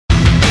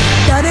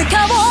誰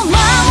かを守るた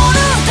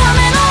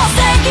めの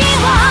責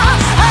は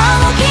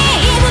あの日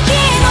息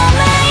のな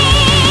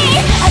い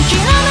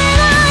諦め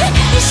ない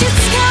意志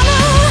つかむ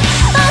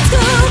熱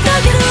くか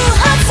ける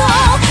発想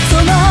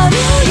染まる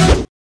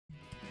よ。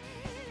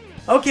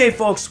 Okay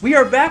folks, we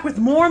are back with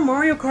more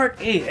Mario Kart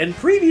 8, and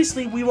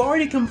previously we've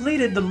already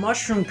completed the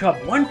Mushroom Cup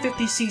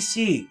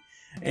 150cc.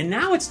 And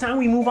now it's time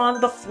we move on to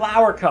the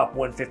Flower Cup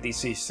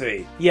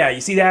 150cc. Yeah, you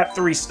see that?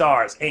 3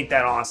 stars. Ain't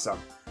that awesome?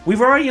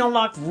 We've already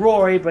unlocked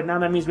Roy, but now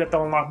that means we have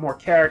to unlock more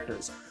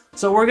characters.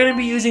 So we're going to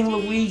be using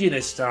Luigi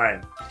this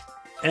time.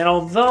 And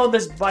although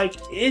this bike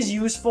is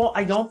useful,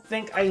 I don't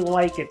think I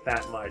like it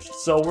that much.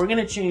 So we're going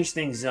to change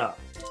things up.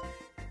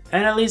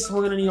 And at least we're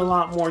going to need a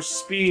lot more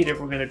speed if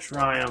we're going to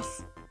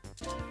triumph.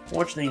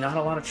 Fortunately, not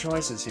a lot of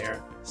choices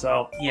here.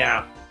 So,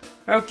 yeah.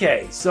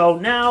 Okay, so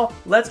now,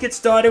 let's get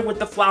started with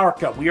the Flower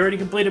Cup. We already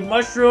completed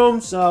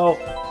Mushroom, so,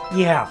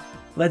 yeah.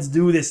 Let's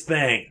do this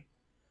thing.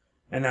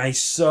 And I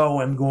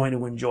so am going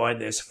to enjoy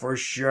this, for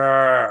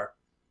sure.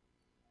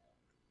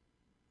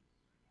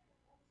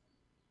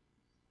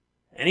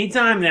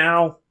 Anytime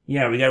now.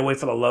 Yeah, we gotta wait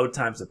for the load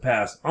times to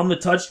pass. On the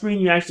touchscreen,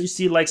 you actually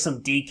see, like,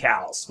 some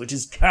decals, which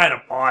is kind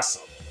of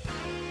awesome.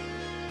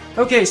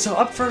 Okay, so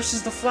up first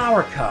is the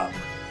Flower Cup.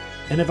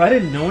 And if I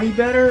didn't know any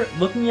better,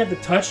 looking at the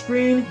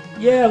touchscreen,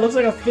 yeah, it looks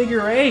like a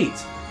figure 8.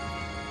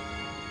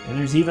 And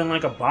there's even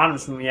like a bottom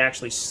screen where you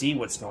actually see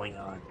what's going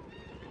on.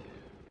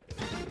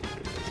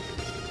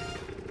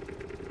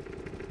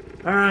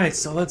 Alright,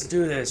 so let's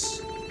do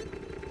this.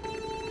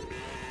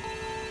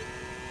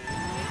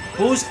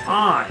 Who's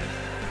on?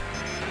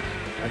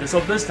 I just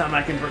hope this time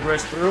I can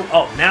progress through.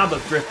 Oh, now the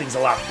drifting's a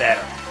lot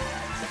better.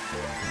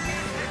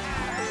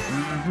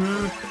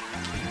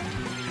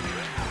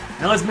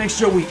 Now let's make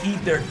sure we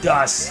eat their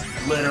dust,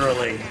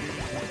 literally.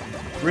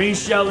 Green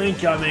shell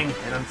incoming,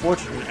 and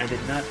unfortunately, it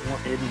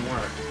didn't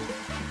work.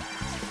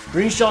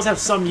 Green shells have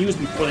some use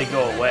before they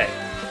go away.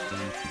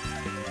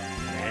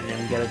 And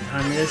then we gotta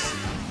time this.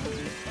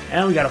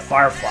 And we got a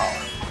fire flower.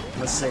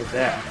 Let's save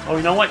that. Oh,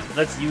 you know what?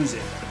 Let's use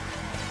it.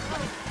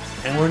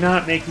 And we're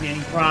not making any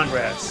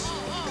progress.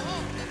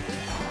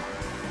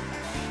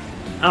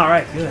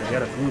 Alright, good. I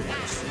got a blue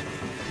voice.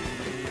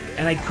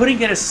 And I couldn't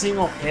get a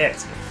single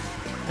hit.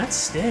 That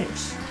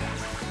stinks.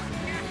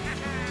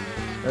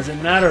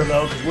 Doesn't matter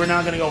though, because we're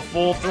not going to go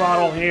full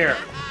throttle here.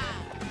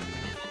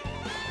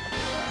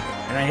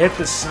 And I hit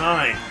the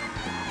sign.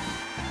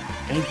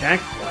 Ain't that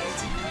quite.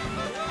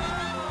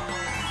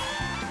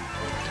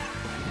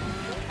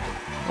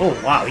 Oh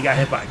wow, he got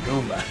hit by a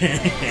Goomba.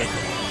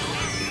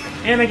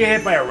 And I get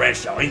hit by a red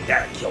shell. Ain't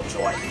that a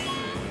killjoy?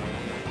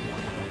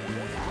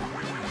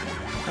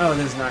 Oh,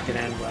 this is not going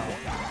to end well.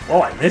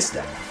 Oh, I missed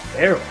that.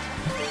 Barely.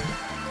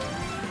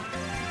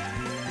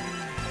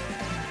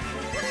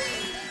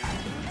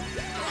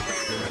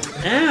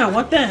 Ah,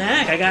 what the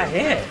heck? I got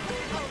hit.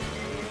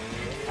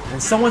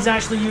 And someone's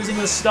actually using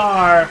the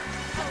star.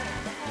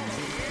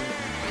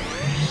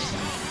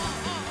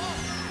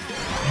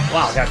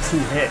 Wow, I got 2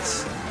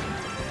 hits.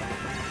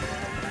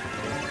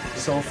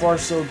 So far,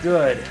 so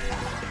good.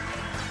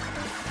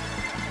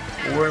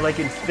 We're like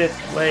in 5th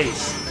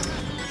place.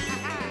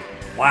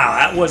 Wow,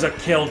 that was a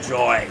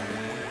killjoy.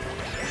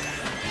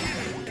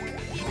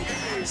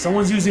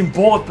 Someone's using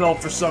Bullet Bill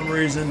for some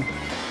reason.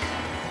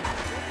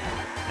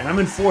 And I'm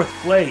in 4th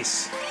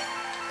place.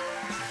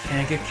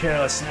 Can't get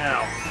careless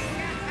now.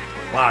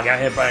 Wow, I got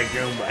hit by a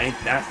Goomba. Ain't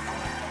that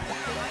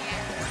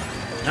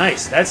fun?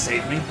 Nice, that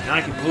saved me. Now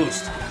I can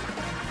boost.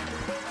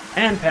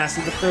 And pass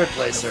to the 3rd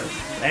placer.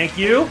 Thank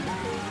you.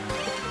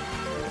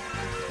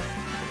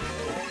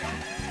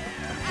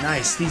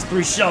 Nice, these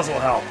 3 shells will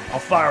help. I'll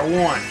fire 1.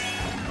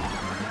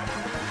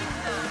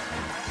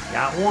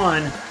 Got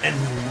 1, and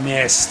we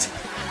missed.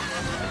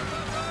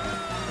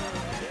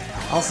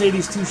 I'll save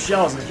these 2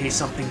 shells in case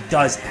something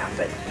does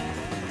happen.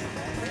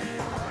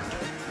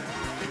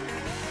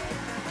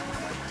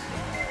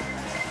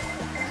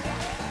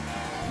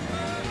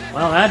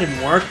 Well, that didn't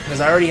work,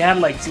 because I already had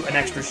like an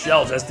extra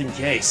shell just in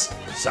case.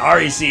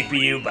 Sorry,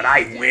 CPU, but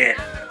I win.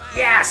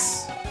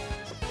 Yes!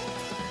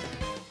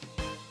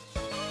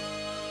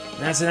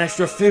 That's an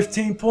extra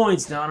 15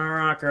 points down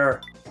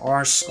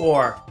our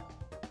score.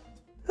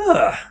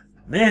 Ugh,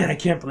 man, I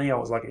can't believe I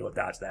was lucky to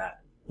dodge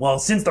that. Well,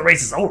 since the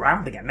race is over, I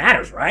don't think it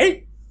matters,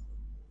 right?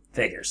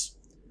 Figures.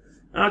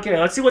 Okay,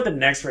 let's see what the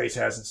next race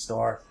has in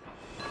store.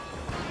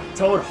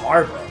 Toad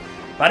Harbor.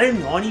 If I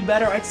didn't know any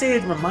better, I'd say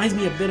it reminds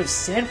me a bit of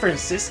San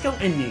Francisco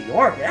and New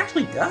York. It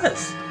actually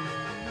does.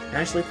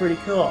 Actually pretty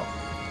cool.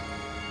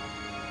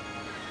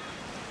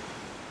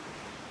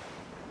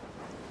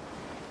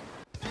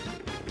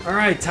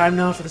 Alright, time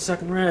now for the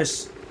second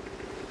race.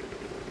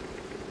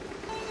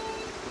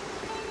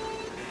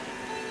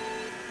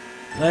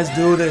 Let's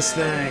do this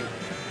thing.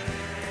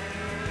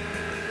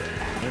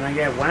 And I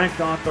get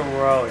whacked off the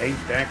road. Ain't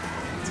that great?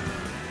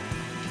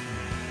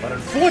 But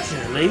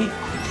unfortunately,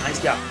 I's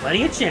got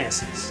plenty of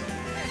chances.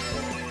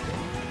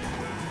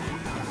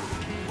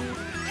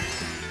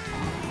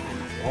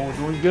 Oh, we're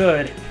doing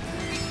good.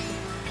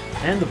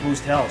 And the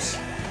boost helps.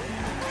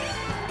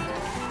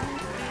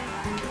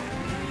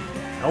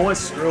 know what?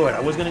 Screw it. I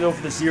was going to go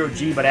for the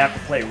 0G, but I have to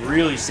play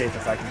really safe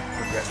if I can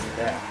progress with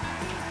that.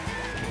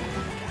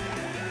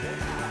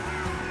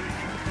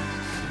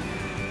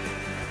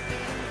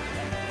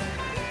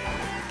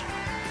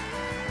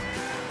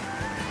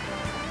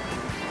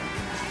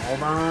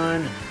 Hold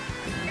on.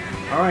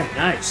 Alright,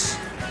 nice.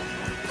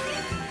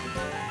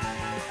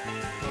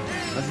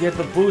 Let's get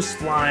the boost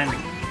flying.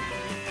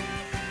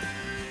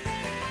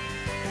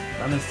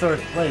 I'm in 3rd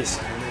place.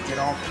 I'm gonna get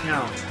all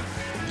count.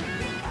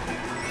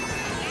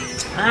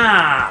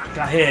 Ah!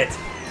 Got hit.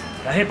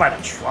 Got hit by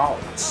the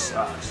trolley. That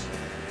sucks.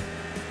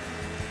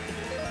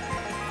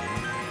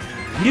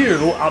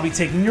 I'll be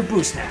taking your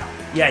boost now.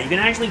 Yeah, you can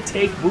actually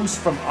take boosts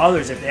from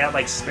others if they have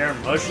like spare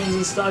motions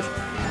and stuff.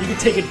 You can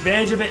take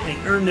advantage of it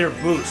and earn their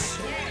boosts.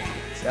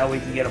 So that way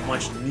you can get a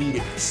much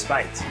needed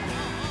spite.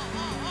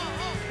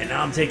 And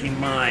now I'm taking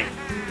mine.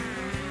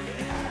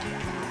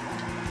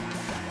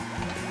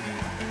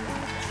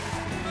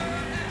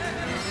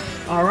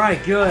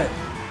 Alright, good.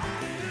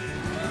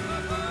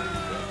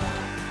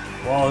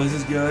 Whoa, this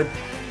is good.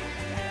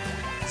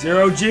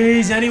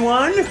 0Gs,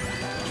 anyone?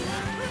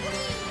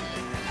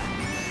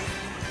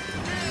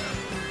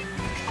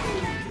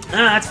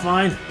 Ah, that's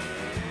fine.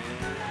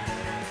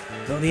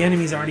 Though the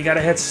enemy's already got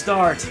a head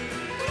start.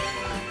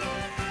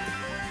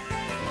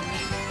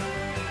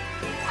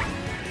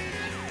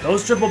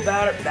 Those triple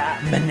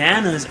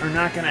bananas are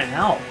not gonna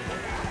help.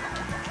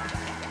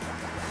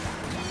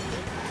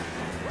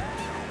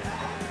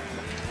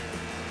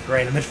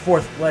 Great, I'm at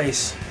 4th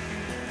place.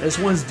 This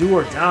one's do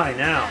or die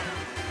now.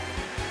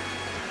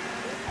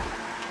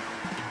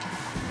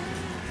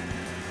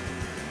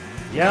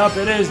 Yep,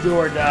 it is do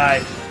or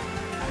die.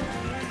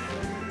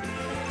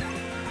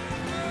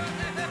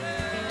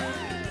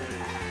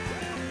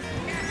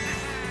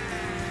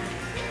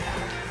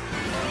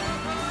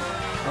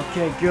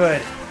 Okay,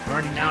 good. I'm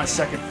already now in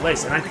 2nd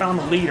place, and I found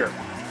the leader.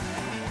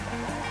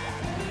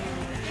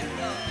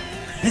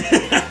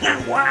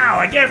 Wow,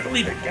 I can't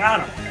believe it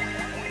got him.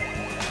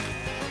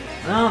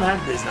 Well,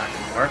 that is not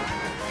going to work.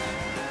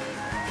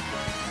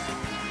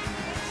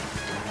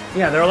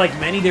 Yeah, there are like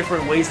many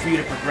different ways for you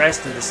to progress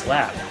to this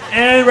lap.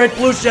 And red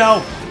blue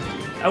shell!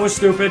 That was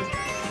stupid.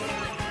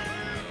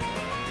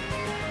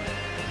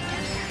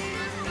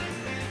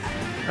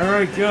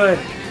 Alright, good.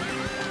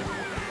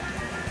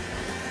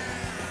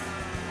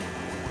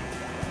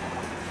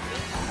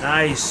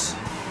 Nice.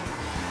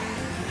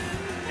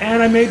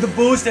 And I made the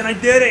boost and I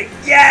did it!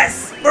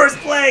 Yes! 1st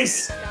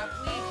place!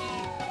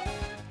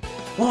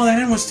 Oh, that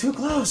end was too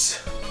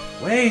close.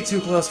 Way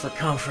too close for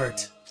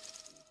comfort.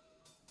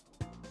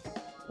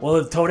 Well,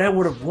 if Toadette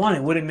would have won,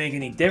 it wouldn't make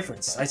any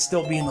difference. I'd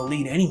still be in the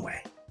lead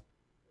anyway.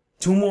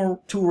 2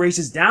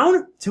 races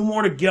down, 2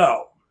 more to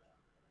go.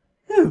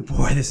 Oh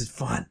boy, this is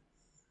fun.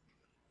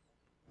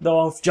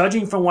 Though,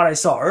 judging from what I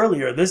saw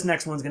earlier, this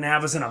next one's gonna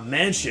have us in a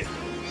mansion.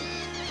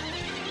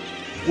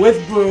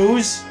 With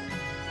booze,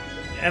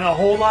 and a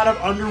whole lot of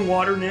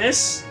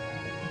underwaterness.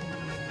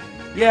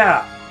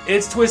 Yeah,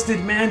 it's Twisted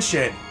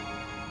Mansion.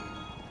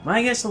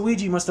 My guess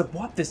Luigi must have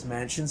bought this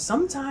mansion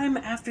sometime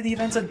after the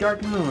events of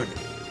Dark Moon.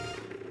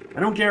 I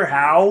don't care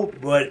how,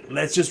 but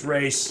let's just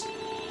race.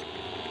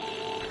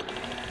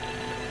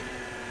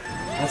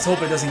 Let's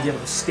hope it doesn't give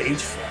him stage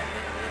fright.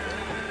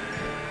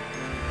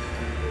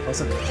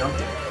 Also, they jumped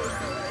it.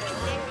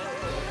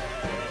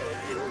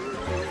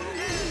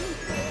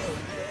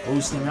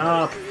 Boosting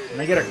up,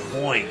 and I get a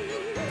coin.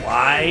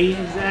 Why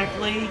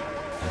exactly?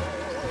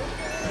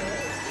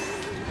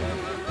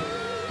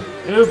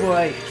 Oh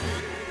boy.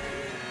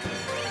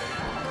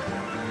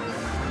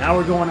 Now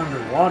we're going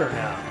underwater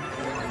now.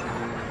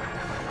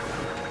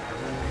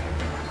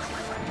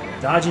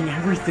 Dodging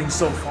everything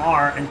so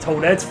far, and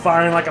Toadette's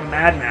firing like a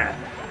madman.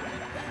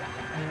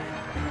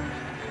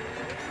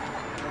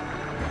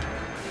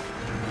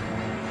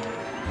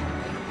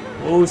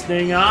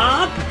 Boosting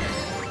up!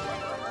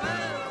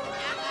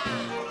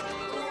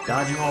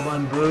 Dodging all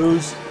them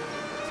blues.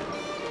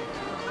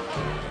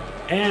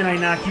 And I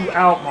knock you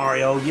out,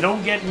 Mario. You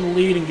don't get in the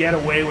lead and get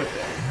away with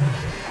it.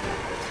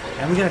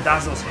 And we gotta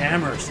dodge those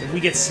hammers. If we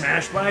get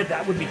smashed by it,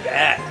 that would be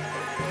bad.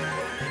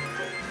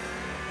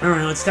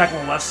 Alright, let's tackle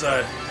the left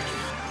side.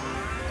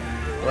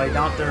 But I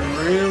doubt there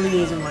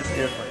really isn't much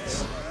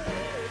difference.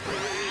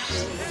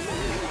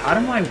 Out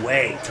of my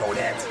way,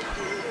 Toadette.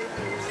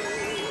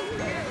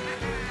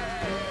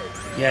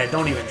 Yeah,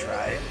 don't even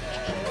try it.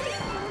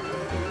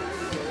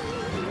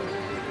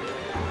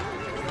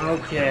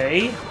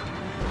 Okay.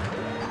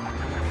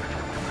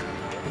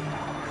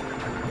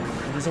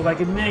 I just hope I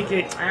can make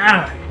it.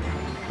 Ah!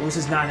 This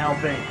is not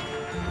helping.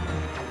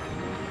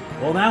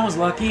 Well, that was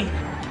lucky.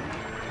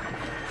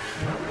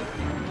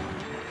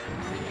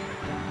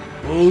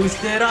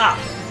 Boost it up.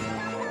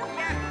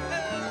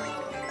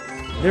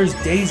 There's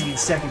Daisy in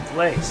 2nd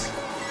place.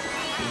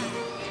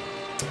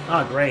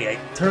 Oh, great. I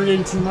turned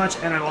in too much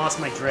and I lost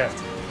my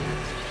drift.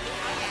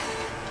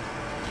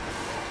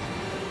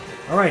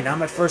 Alright, now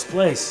I'm at 1st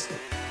place.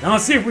 Now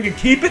let's see if we can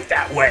keep it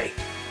that way.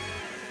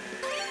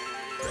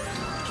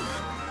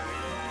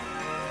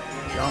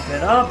 Jump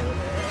it up.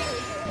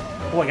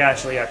 Oh, I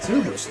actually got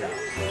 2 boosts now.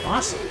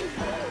 Awesome.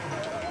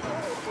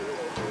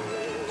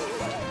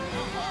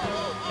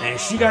 And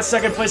she got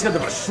 2nd place because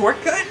of a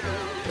shortcut?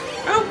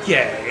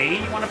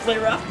 Okay, you want to play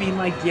rough? Be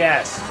my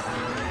guest.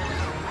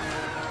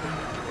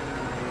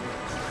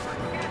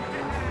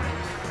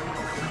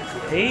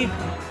 Okay.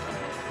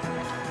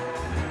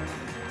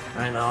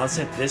 Alright, now let's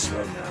hit this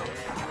road now.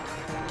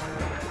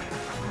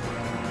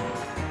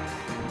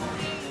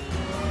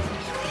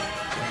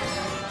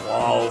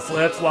 Whoa,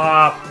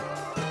 flip-flop!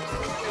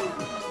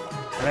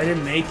 But I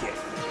didn't make it.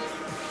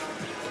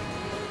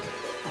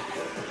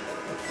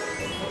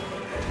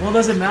 Well, it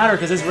doesn't matter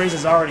because this race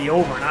is already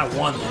over and I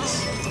won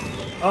this.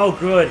 Oh,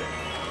 good.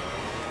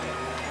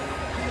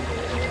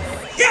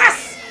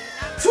 Yes!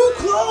 Too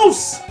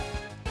close!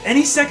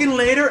 Any second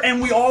later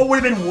and we all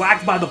would have been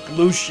whacked by the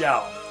blue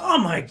shell. Oh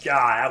my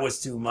god, that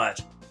was too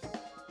much.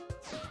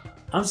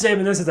 I'm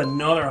saving this as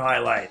another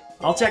highlight.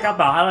 I'll check out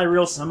the highlight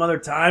reel some other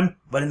time,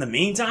 but in the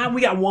meantime,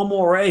 we got one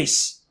more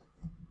race.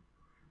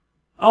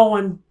 Oh,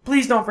 and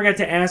please don't forget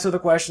to answer the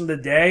question of the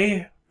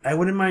day. I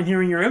wouldn't mind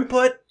hearing your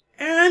input,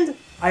 and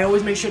I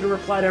always make sure to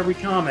reply to every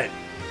comment.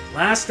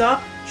 Last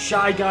up,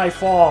 Shy Guy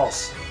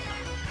Falls.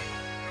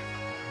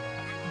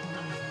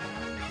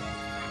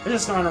 This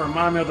is starting to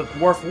remind me of the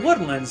Dwarf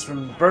Woodlands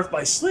from Birth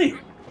by Sleep.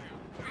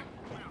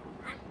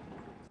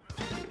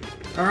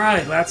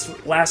 Alright,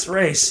 last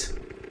race.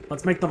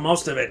 Let's make the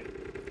most of it.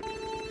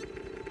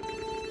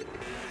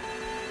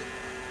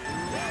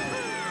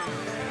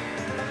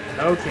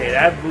 Okay,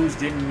 that boost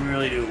didn't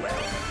really do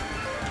well.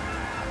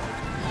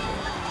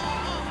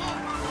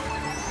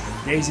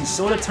 Daisy's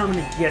so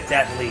determined to get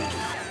that lead,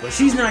 but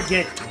she's not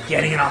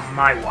getting it on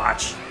my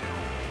watch.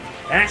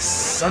 That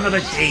son of a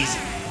Daisy.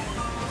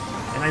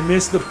 And I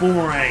missed the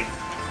boomerang,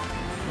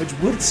 which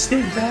would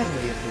sting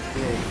badly if it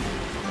did.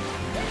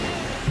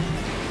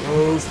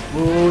 Boost,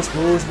 boost,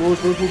 boost,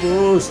 boost, boost, boost,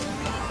 boost.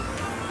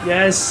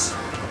 Yes.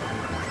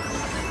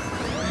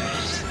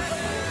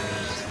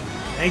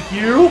 Thank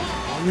you.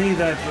 I'll need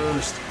that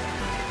boost.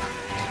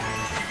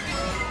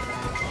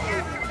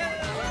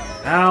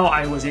 How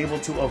I was able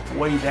to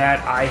avoid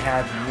that, I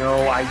have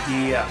no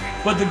idea.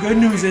 But the good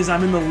news is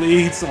I'm in the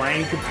lead, so I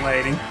ain't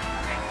complaining.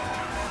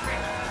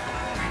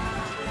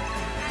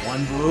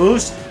 1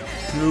 boost,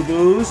 2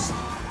 boosts.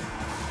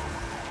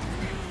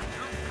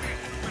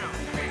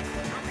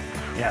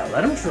 Yeah,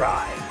 let him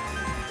try.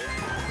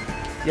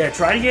 Yeah,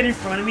 try to get in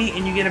front of me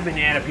and you get a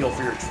banana peel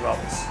for your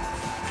troubles.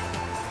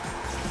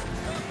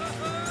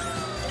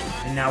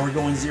 And now we're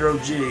going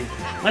 0G.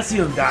 Let's see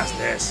who dodges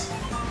this.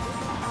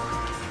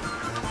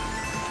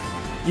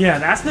 Yeah,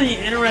 that's the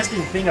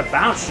interesting thing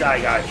about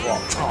Shy Guy Fall.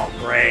 Oh,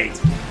 great.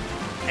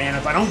 And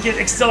if I don't get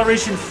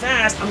acceleration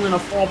fast, I'm going to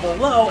fall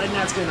below, and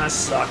that's going to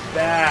suck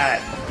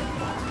bad.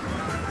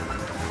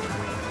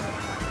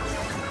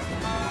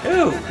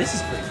 Ooh, this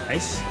is pretty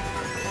nice.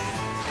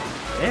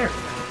 There.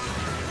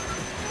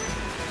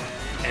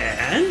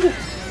 And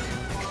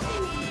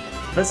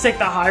let's take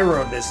the high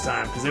road this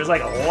time, because there's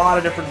like a lot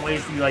of different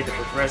ways for you like to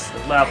progress the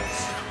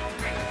levels.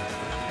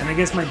 And I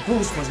guess my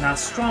boost was not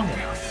strong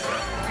enough.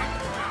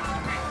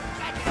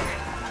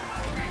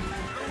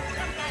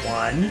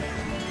 1,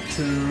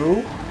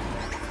 2,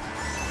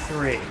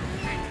 3.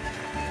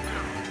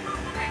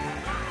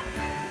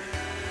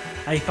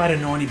 If I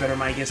didn't know any better,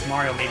 I guess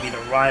Mario may be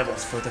the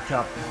rivals for the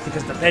cup,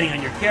 because depending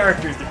on your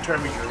characters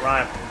determines your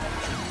rival.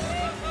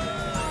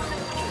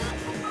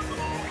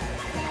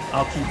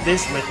 I'll keep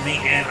this with me,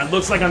 and it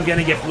looks like I'm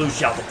gonna get blue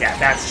shell to death.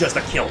 That's just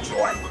a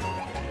killjoy.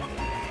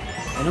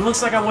 And it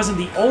looks like I wasn't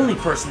the only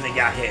person that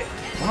got hit.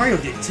 Mario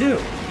did too.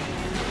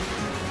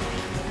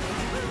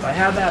 If I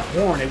had that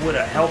horn, it would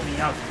have helped me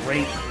out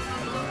greatly.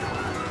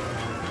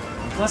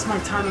 Plus, my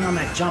timing on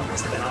that jump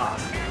has been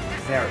off.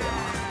 Very off.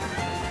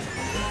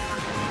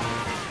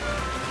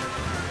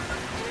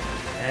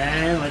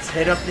 And let's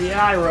hit up the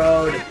high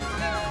road.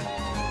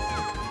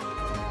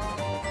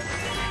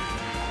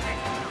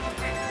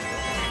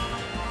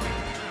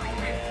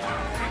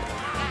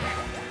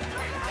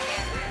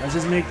 Let's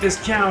just make this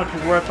count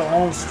because we're at the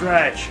home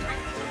stretch.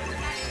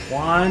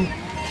 1,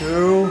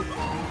 2.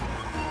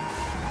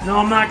 No,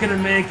 I'm not gonna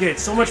make it.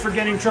 So much for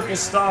getting triple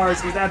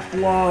stars, because that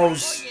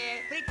blows.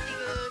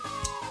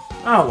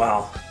 Oh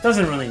well,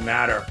 doesn't really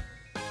matter.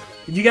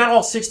 If you got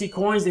all 60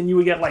 coins, then you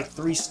would get like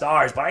 3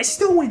 stars, but I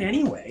still win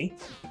anyway.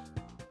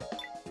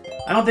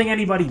 I don't think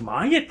anybody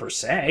minded per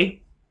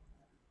se.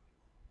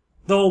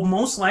 Though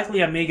most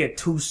likely I may get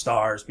 2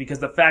 stars, because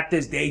the fact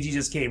is Daisy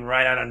just came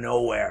right out of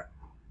nowhere.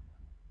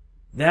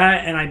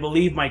 That, and I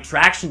believe my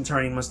traction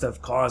turning must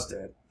have caused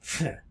it.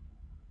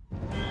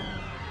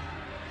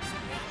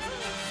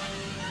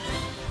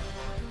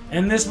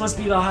 And this must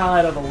be the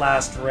highlight of the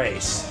last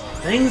race.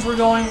 Things were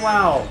going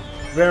well.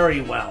 Very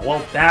well.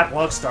 Well, bad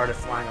luck started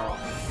flying around.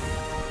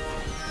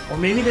 Or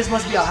maybe this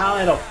must be a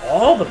highlight of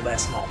all the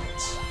best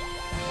moments.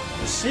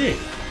 Let's see.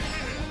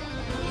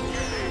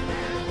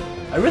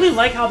 I really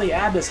like how they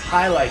add this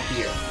highlight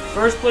here.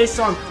 First place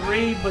on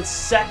 3, but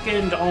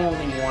second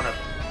only 1 of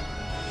them.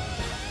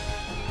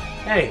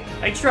 Hey,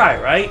 I try,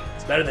 right?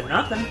 It's better than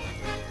nothing.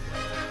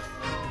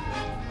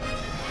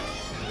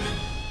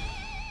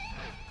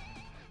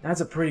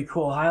 That's a pretty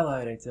cool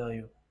highlight, I tell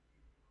you.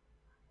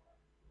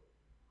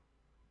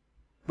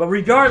 But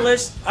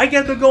regardless, I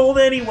get the gold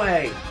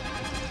anyway.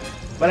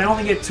 But I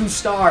only get 2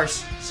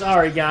 stars.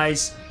 Sorry,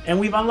 guys. And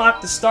we've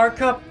unlocked the Star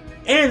Cup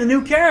and the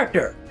new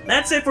character.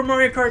 That's it for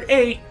Mario Kart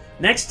 8.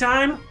 Next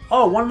time,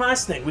 oh, one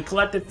last thing. We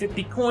collected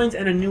 50 coins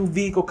and a new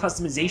vehicle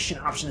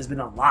customization option has been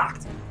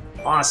unlocked.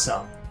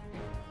 Awesome.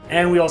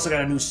 And we also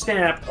got a new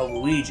stamp of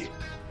Luigi.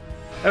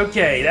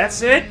 Okay,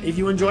 that's it. If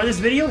you enjoyed this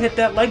video, hit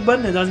that like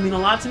button. It does mean a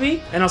lot to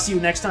me. And I'll see you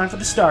next time for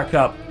the Star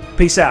Cup.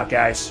 Peace out,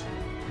 guys.